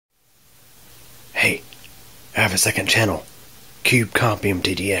I have a second channel, Cube Computer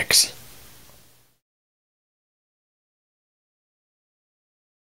TiViBox.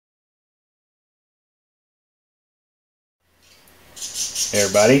 Hey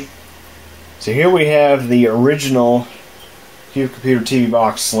everybody, so here we have the original Cube Computer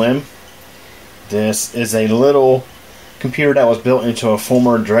TiViBox Slim. This is a little computer that was built into a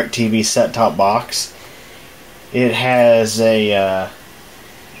former DirecTV set-top box. It has a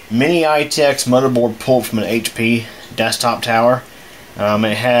mini ITX motherboard pulled from an HP desktop tower.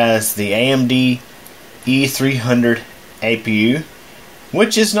 It has the AMD E-300 APU,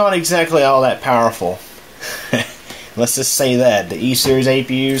 which is not exactly all that powerful. Let's just say that. The E-series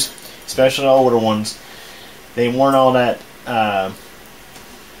APUs, especially the older ones, they weren't all that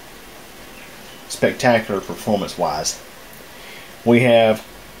spectacular performance-wise. We have,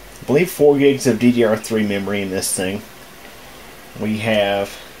 I believe, 4 gigs of DDR3 memory in this thing. We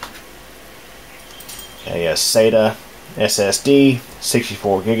have a SATA SSD,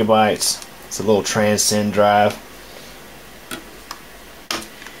 64 gigabytes. It's a little Transcend drive.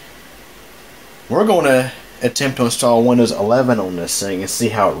 We're going to attempt to install Windows 11 on this thing and see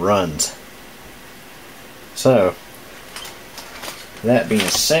how it runs. So, that being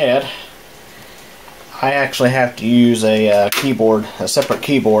said, I actually have to use a keyboard, a separate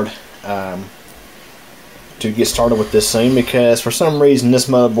keyboard, to get started with this thing, because for some reason this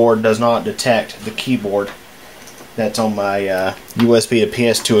motherboard does not detect the keyboard that's on my USB to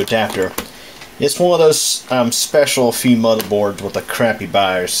PS2 adapter. It's one of those special few motherboards with a crappy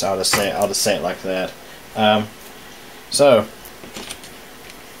BIOS. I'll just say it like that. So,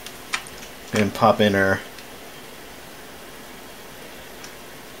 and pop in our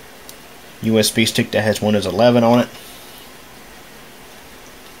USB stick that has Windows 11 on it.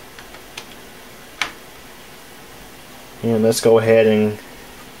 And let's go ahead and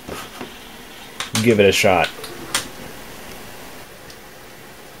give it a shot.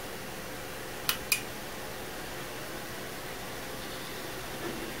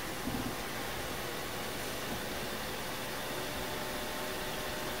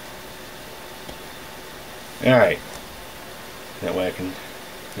 Alright, that way I can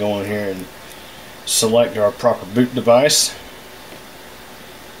go in here and select our proper boot device.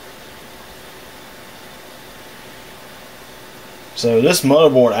 So this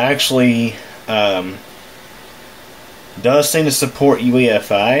motherboard actually does seem to support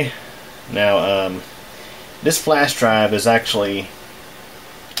UEFI. Now, this flash drive is actually, I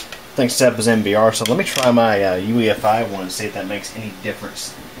think, set up as NVR, so let me try my UEFI one and see if that makes any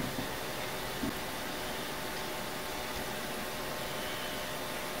difference.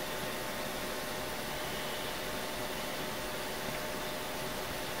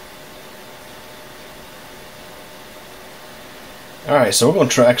 Alright, so we're going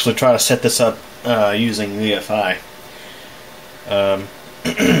to actually try to set this up using UEFI.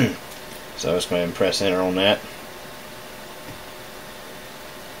 So let's go ahead and press enter on that.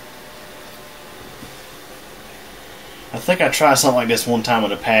 I think I tried something like this one time in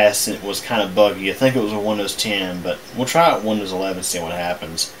the past and it was kind of buggy. I think it was a Windows 10, but we'll try it Windows 11 and see what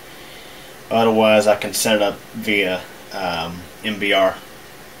happens. Otherwise, I can set it up via NVR.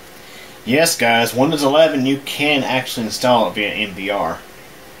 Yes, guys, Windows 11, you can actually install it via NVR.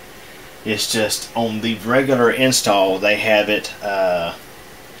 It's just on the regular install, they have it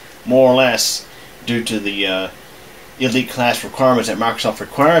more or less due to the elite class requirements that Microsoft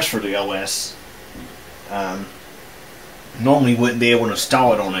requires for the OS. Normally wouldn't be able to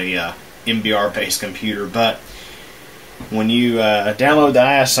install it on a NVR based computer, but when you download the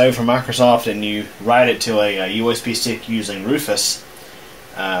ISO from Microsoft and you write it to a USB stick using Rufus,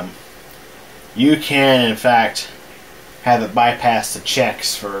 you can, in fact, have it bypass the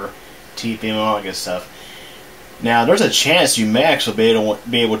checks for TPM and all that good stuff. Now, there's a chance you may actually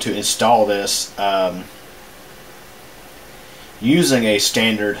be able to install this using a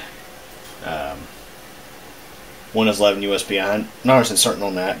standard Windows 11 USB. I'm not certain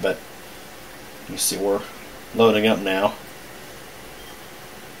on that, but you see we're loading up now.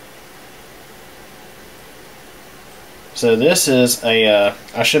 So this is a,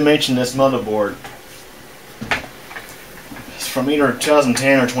 I should mention this motherboard. It's from either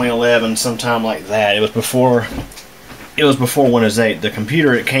 2010 or 2011, sometime like that. It was before Windows 8. The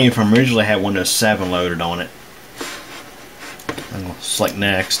computer it came from originally had Windows 7 loaded on it. I'm going to select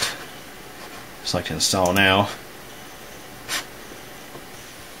next. Select install now.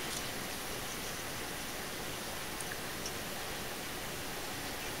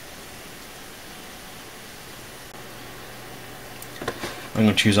 I'm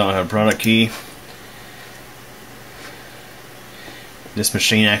going to choose on a product key. This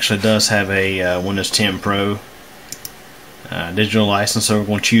machine actually does have a Windows 10 Pro digital license, so we're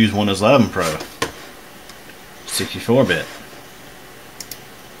going to choose Windows 11 Pro 64-bit.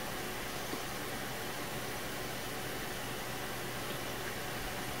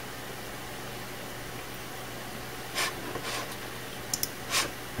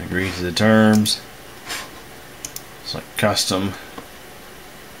 Agree to the terms. Select custom.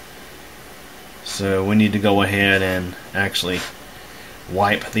 So we need to go ahead and actually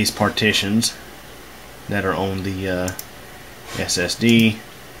wipe these partitions that are on the SSD.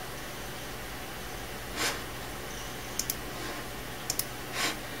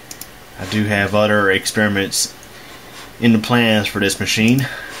 I do have other experiments in the plans for this machine,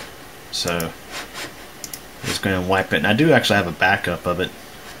 so I'm just going to wipe it. And I do actually have a backup of it.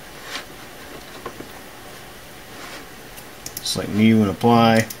 Select new and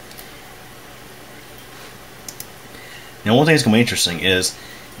apply. Now, one thing that's going to be interesting is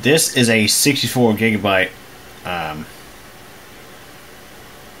this is a 64 gigabyte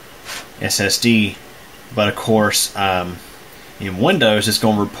SSD, but of course in Windows it's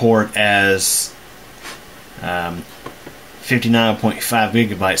going to report as 59.5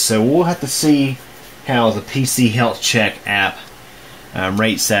 gigabytes. So we'll have to see how the PC Health Check app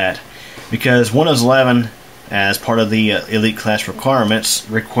rates that, because Windows 11, as part of the Elite Class requirements,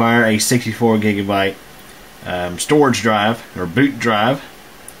 require a 64 gigabyte storage drive or boot drive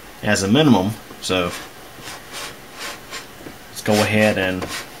as a minimum. So let's go ahead and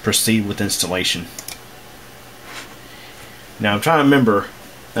proceed with installation. Now I'm trying to remember,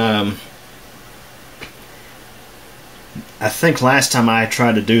 I think last time I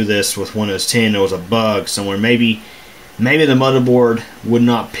tried to do this with Windows 10 there was a bug somewhere. Maybe the motherboard would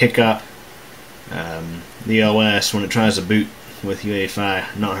not pick up the OS when it tries to boot with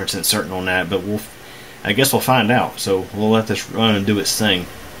UEFI. Not 100% certain on that, but I guess we'll find out. So we'll let this run and do its thing.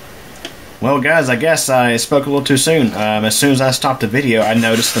 Well, guys, I guess I spoke a little too soon. As soon as I stopped the video, I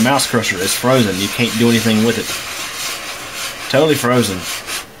noticed the mouse cursor is frozen. You can't do anything with it. Totally frozen.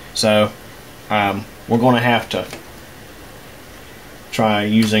 So we're going to have to try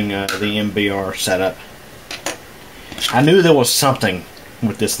using the MBR setup. I knew there was something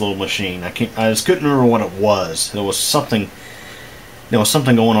with this little machine. I just couldn't remember what it was. There was something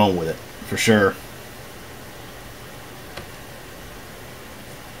going on with it for sure.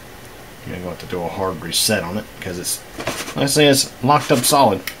 I'm going to have to do a hard reset on it because it's, like I say, it's locked up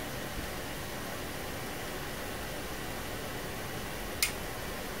solid.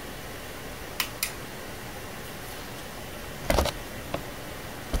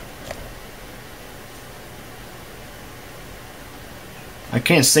 I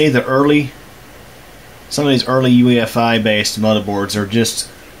can't say some of these early UEFI based motherboards are just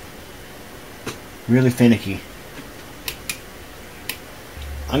really finicky.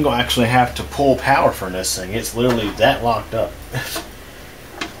 I'm going to actually have to pull power from this thing. It's literally that locked up.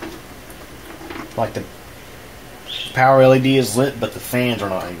 Like the power LED is lit, but the fans are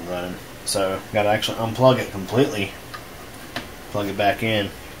not even running. So I've got to actually unplug it completely, plug it back in,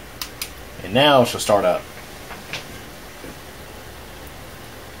 and now it should start up.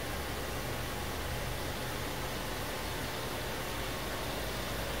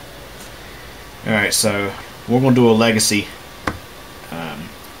 Alright, so we're going to do a legacy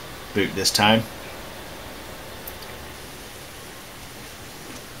boot this time.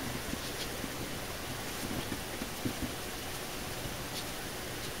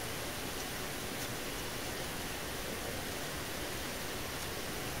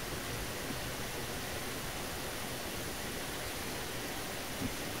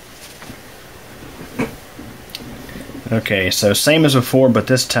 Okay, so same as before, but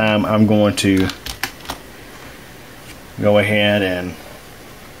this time I'm going to go ahead and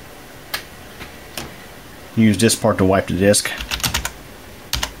use this part to wipe the disk.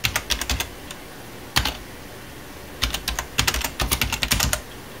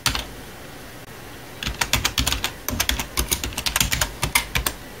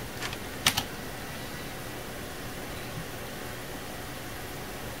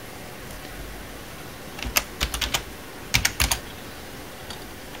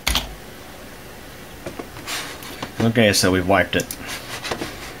 Okay, so we've wiped it.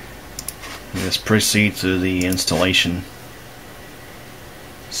 Let's proceed to the installation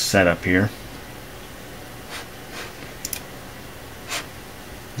setup here.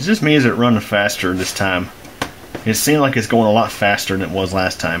 Is this me? Is it running faster this time? It seemed like it's going a lot faster than it was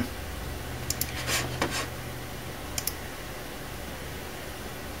last time.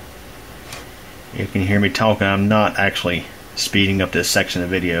 You can hear me talking. I'm not actually speeding up this section of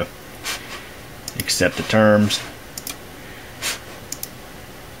the video. Accept the terms.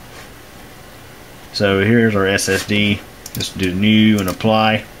 So here's our SSD. Just do new and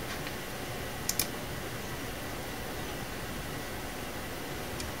apply.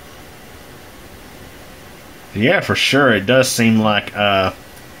 Yeah, for sure, it does seem like the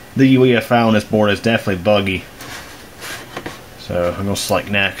UEFI on this board is definitely buggy. So I'm going to select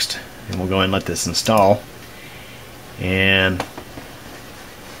next, and we'll go ahead and let this install. And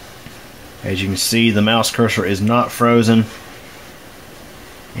as you can see, the mouse cursor is not frozen,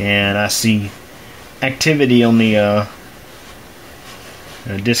 and I see activity on the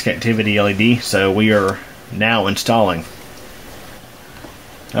disk activity LED. So we are now installing.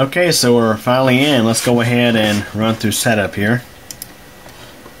 Okay, so we're finally in. Let's go ahead and run through setup here.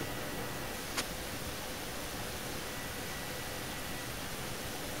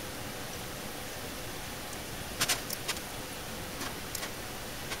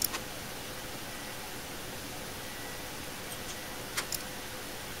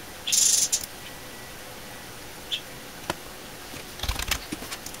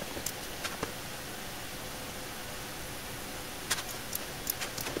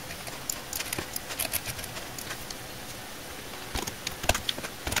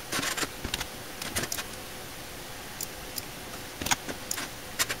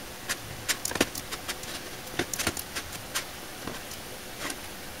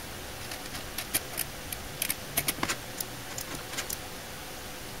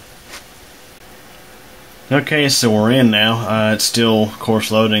 Okay, so we're in now. It's still, of course,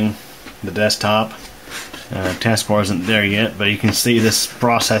 loading the desktop. Taskbar isn't there yet, but you can see this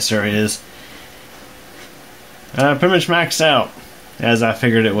processor is pretty much maxed out, as I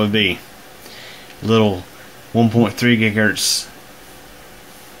figured it would be. Little 1.3 gigahertz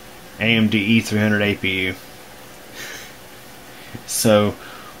AMD E-300 APU. So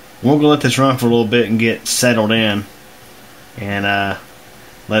we're going to let this run for a little bit and get settled in, and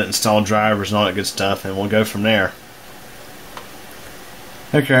let it install drivers and all that good stuff, and we'll go from there.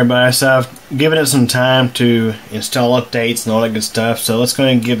 Okay, everybody, so I've given it some time to install updates and all that good stuff, so let's go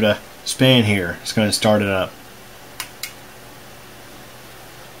ahead and give it a spin here. Let's go ahead and start it up.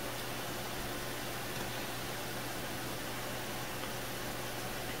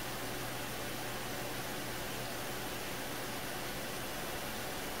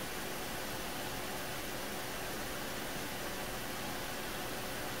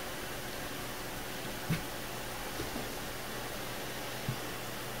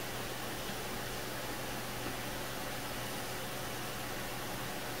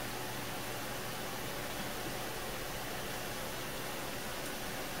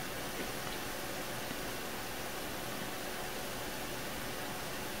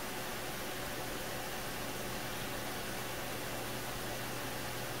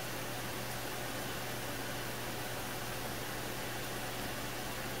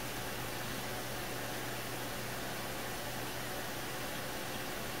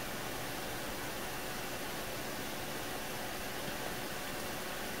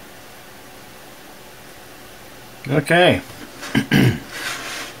 Okay,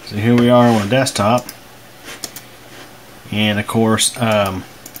 so here we are on a desktop, and of course, in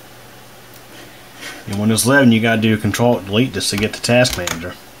Windows 11 you got to do Control-Delete just to get the Task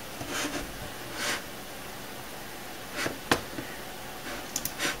Manager.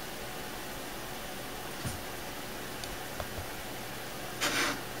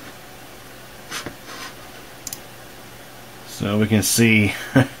 So we can see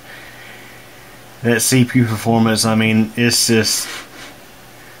that CPU performance, I mean, it's just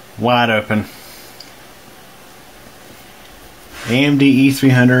wide open. AMD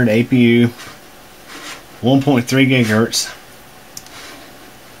E-300 APU, 1.3 gigahertz.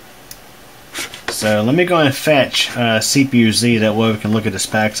 So let me go ahead and fetch CPU Z, that way we can look at the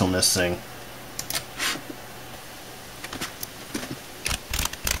specs on this thing.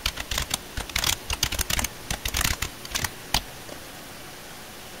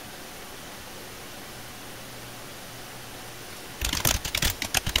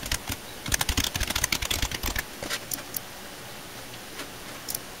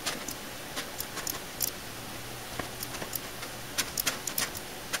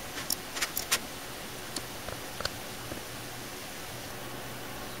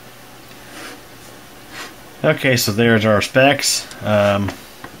 Okay, so there's our specs. Again,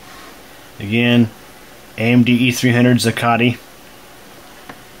 AMD E-300 Zacate.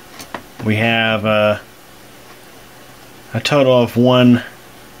 We have a total of 1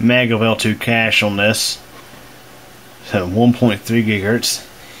 meg of L2 cache on this, so 1.3 gigahertz.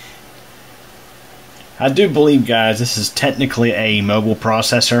 I do believe, guys, this is technically a mobile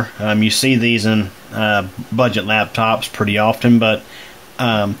processor. You see these in budget laptops pretty often, but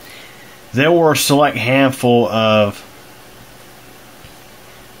there were a select handful of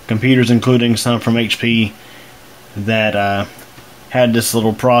computers, including some from HP, that had this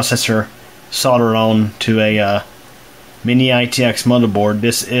little processor soldered on to a mini ITX motherboard.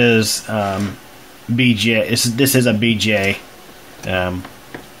 This is BJ. This is a BJ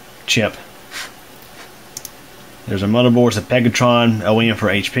chip. There's a motherboard. It's a Pegatron OEM for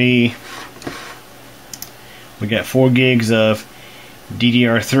HP. We got 4 gigs of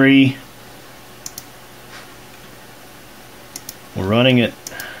DDR3. We're running it.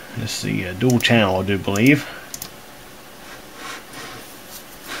 Let's see, dual channel, I do believe.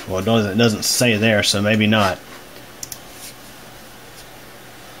 Well, it doesn't say there, so maybe not.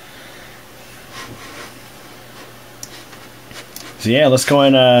 So yeah, let's go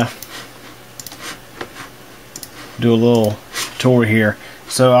and do a little tour here.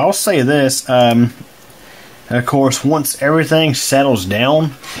 So I'll say this, of course, once everything settles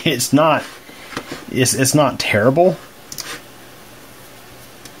down, it's not terrible.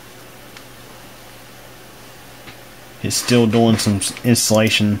 It's still doing some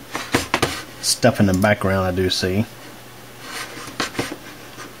installation stuff in the background, I do see.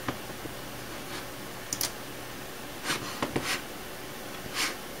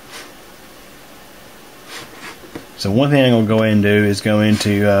 So one thing I'm going to go ahead and do is go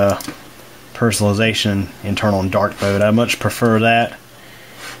into personalization, internal and dark mode. I much prefer that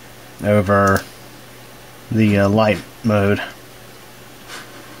over the light mode.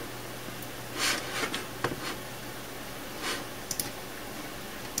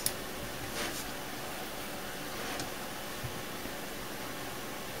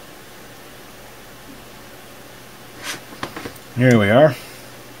 Here we are.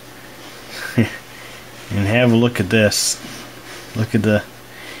 And have a look at this. Look at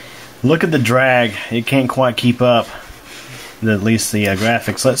the drag. It can't quite keep up. At least the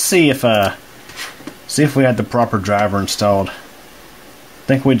graphics. Let's see if we have the proper driver installed. I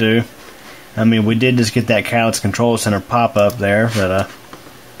think we do. I mean, we did just get that Catalyst Control Center pop up there, but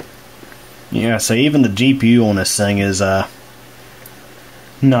yeah. So even the GPU on this thing is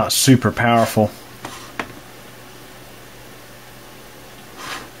not super powerful.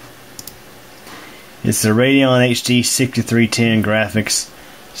 It's the Radeon HD 6310 graphics,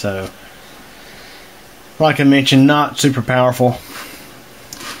 so like I mentioned, not super powerful.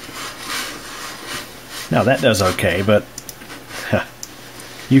 Now that does okay, but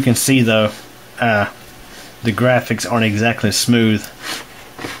you can see though the graphics aren't exactly smooth.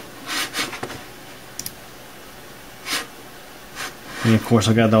 And of course,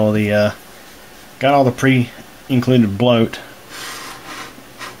 I got all the pre-included bloat.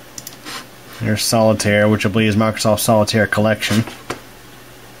 There's Solitaire, which I believe is Microsoft Solitaire Collection.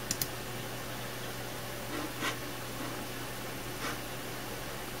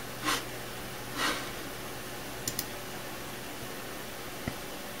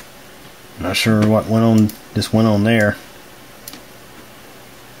 Not sure what went on. Just went on there.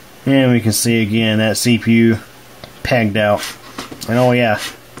 And we can see again that CPU pegged out. And oh yeah,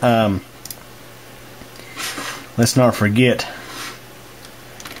 let's not forget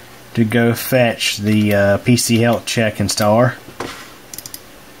to go fetch the PC Health Check installer.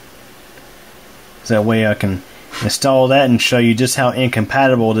 So that way I can install that and show you just how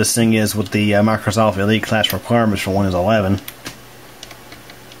incompatible this thing is with the Microsoft Elite class requirements for Windows 11.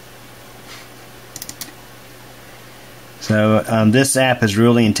 So this app is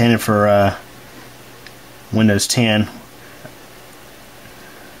really intended for Windows 10.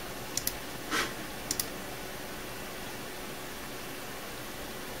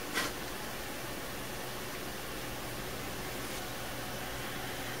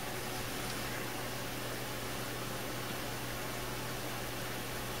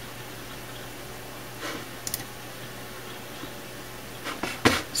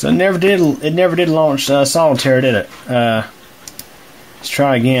 So it never did launch Solitaire, did it? Let's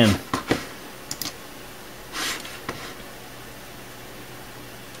try again.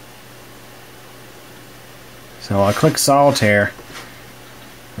 So I click Solitaire.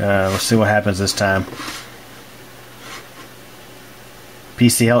 Let's see what happens this time.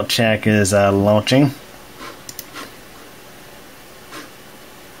 PC Health Check is launching. It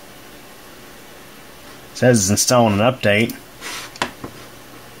says it's installing an update.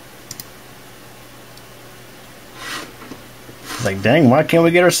 It's like, dang, why can't we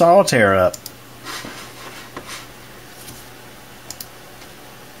get our Solitaire up?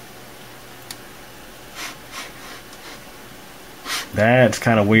 That's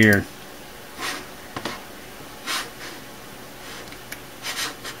kind of weird.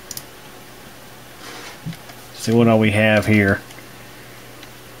 See what all we have here.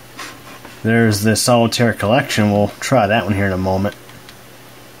 There's the Solitaire Collection. We'll try that one here in a moment.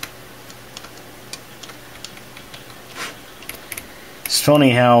 It's funny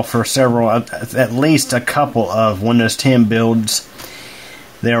how for several, at least a couple of Windows 10 builds,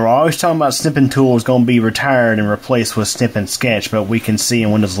 they were always talking about snipping tool is going to be retired and replaced with snip and sketch, but we can see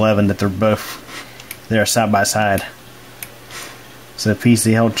in Windows 11 that they're both there side by side. So the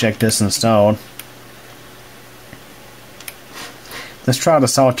PC health check this installed. Let's try the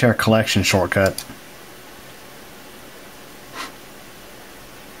Solitaire Collection shortcut.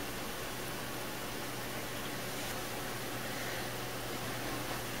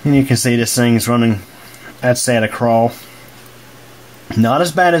 And you can see this thing's running, I'd say, at a crawl. Not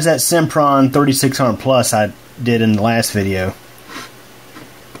as bad as that Sempron 3600 Plus I did in the last video.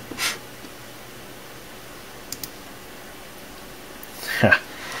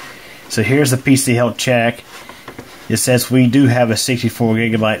 So here's the PC health check. It says we do have a 64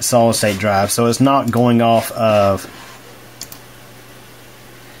 gigabyte solid state drive, so it's not going off of.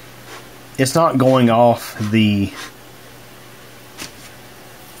 It's not going off the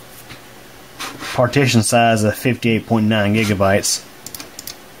partition size of 58.9 gigabytes.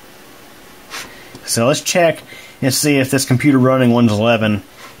 So let's check and see if this computer running Windows 11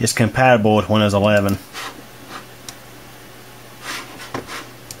 is compatible with Windows 11.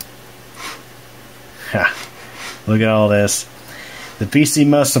 Look at all this. The PC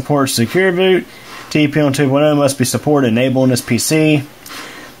must support Secure Boot. TPM 2.0 must be supported enabling this PC.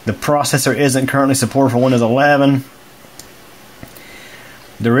 The processor isn't currently supported for Windows 11.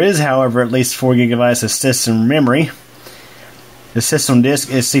 There is, however, at least 4 gigabytes of system memory. The system disk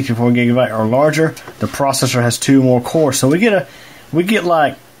is 64 gigabyte or larger. The processor has 2 more cores, so we get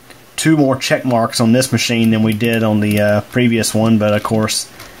like 2 more check marks on this machine than we did on the previous one. But of course,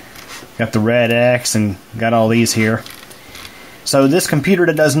 got the red X and got all these here. So this computer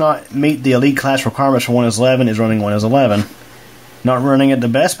that does not meet the elite class requirements for Windows 11 is running Windows 11. Not running it the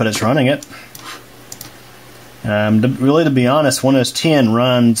best, but it's running it. Really, to be honest, Windows 10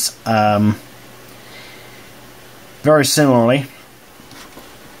 runs very similarly,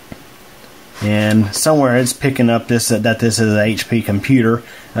 and somewhere it's picking up this that this is an HP computer.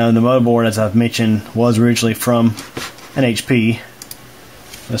 The motherboard, as I've mentioned, was originally from an HP.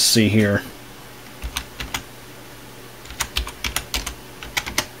 Let's see here.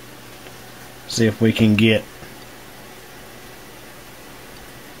 See if we can get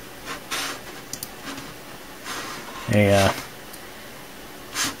a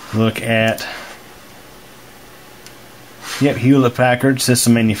look at. Yep, Hewlett-Packard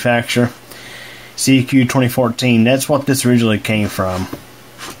system manufacturer, CQ 2014. That's what this originally came from.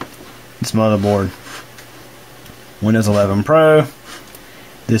 This motherboard. Windows 11 Pro.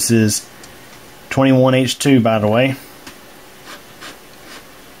 This is 21H2, by the way.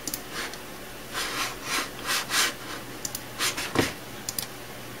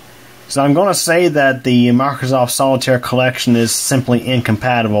 So I'm going to say that the Microsoft Solitaire Collection is simply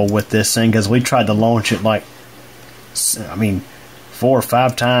incompatible with this thing, because we tried to launch it like, 4 or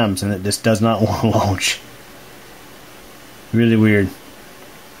 5 times, and it just does not want to launch. Really weird.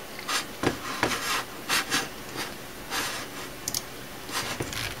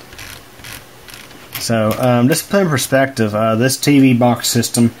 So, just to put in perspective, this TiViBox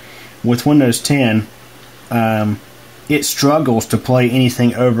system with Windows 10, it struggles to play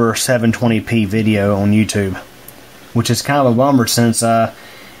anything over 720p video on YouTube, which is kind of a bummer since,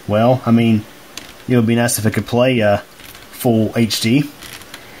 well, I mean, it would be nice if it could play full HD.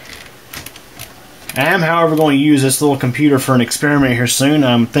 I am, however, going to use this little computer for an experiment here soon.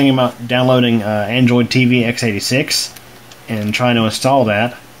 I'm thinking about downloading Android TV x86 and trying to install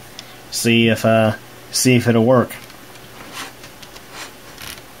that. See if it'll work.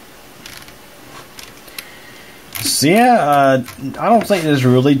 So yeah, I don't think there's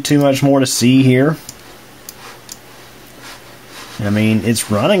really too much more to see here. I mean,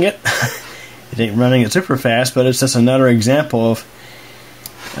 it's running it. It ain't running it super fast, but it's just another example of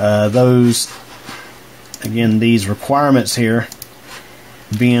those, again, these requirements here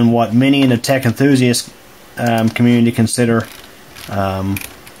being what many in the tech enthusiast community consider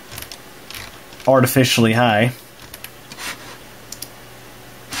artificially high.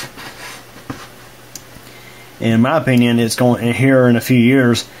 In my opinion, it's going here in a few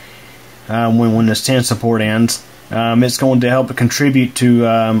years, when this 10 support ends, it's going to help contribute to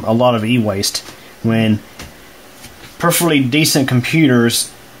a lot of e-waste, when perfectly decent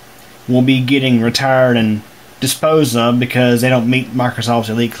computers will be getting retired and disposed of because they don't meet Microsoft's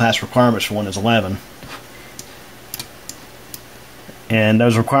elite class requirements for Windows 11. And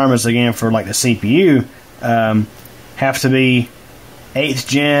those requirements, again, for like the CPU, have to be 8th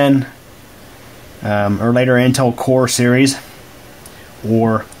gen or later Intel Core series,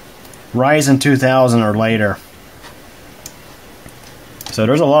 or Ryzen 2000 or later. So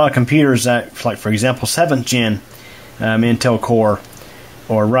there's a lot of computers that, like for example, 7th gen Intel Core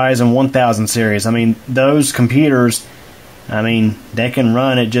or Ryzen 1000 series. I mean, those computers, I mean, they can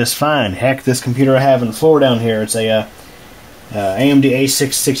run it just fine. Heck, this computer I have on the floor down here, it's a AMD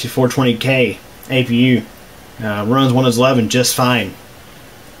A6420K APU. Runs Windows 11 just fine.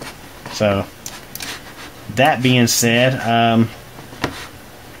 So, that being said,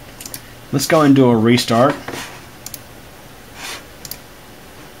 let's go and do a restart.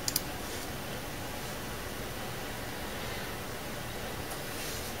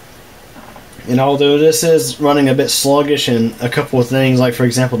 And although this is running a bit sluggish and a couple of things, like for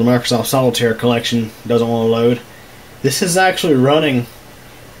example the Microsoft Solitaire collection doesn't want to load, this is actually running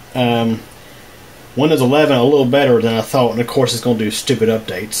Windows 11 a little better than I thought, and of course it's going to do stupid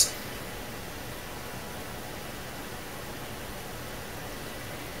updates.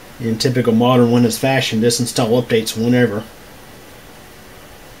 In typical modern Windows fashion, this install updates whenever.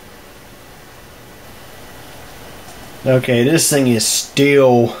 Okay, this thing is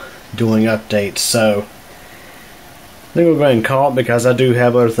still doing updates, so I think we'll go ahead and call it, because I do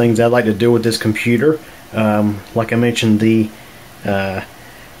have other things I'd like to do with this computer. Like I mentioned, the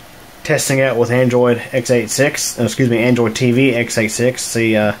testing out with Android x86, excuse me, Android TV x86,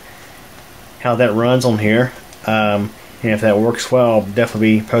 see how that runs on here. And if that works well, I'll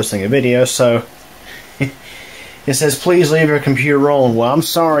definitely be posting a video. So it says, please leave your computer on. Well, I'm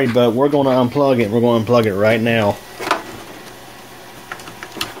sorry, but we're going to unplug it. We're going to unplug it right now.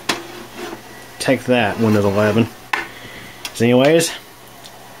 Take that, Windows 11. So anyways,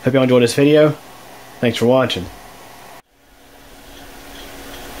 hope you all enjoyed this video. Thanks for watching.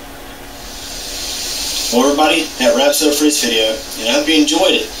 Well everybody, that wraps it up for this video, and I hope you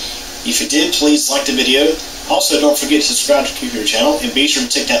enjoyed it. If you did, please like the video. Also, don't forget to subscribe to the Computer channel, and be sure to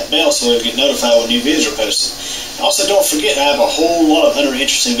tick that bell so you'll get notified when new videos are posted. Also, don't forget, I have a whole lot of other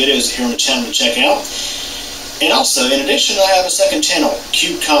interesting videos here on the channel to check out. And also, in addition, I have a second channel,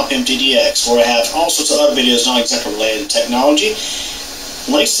 Cube Computer TiViBox, where I have all sorts of other videos not exactly related to technology.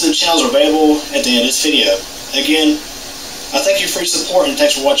 Links to the channels are available at the end of this video. Again, I thank you for your support and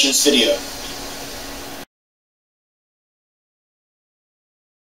thanks for watching this video.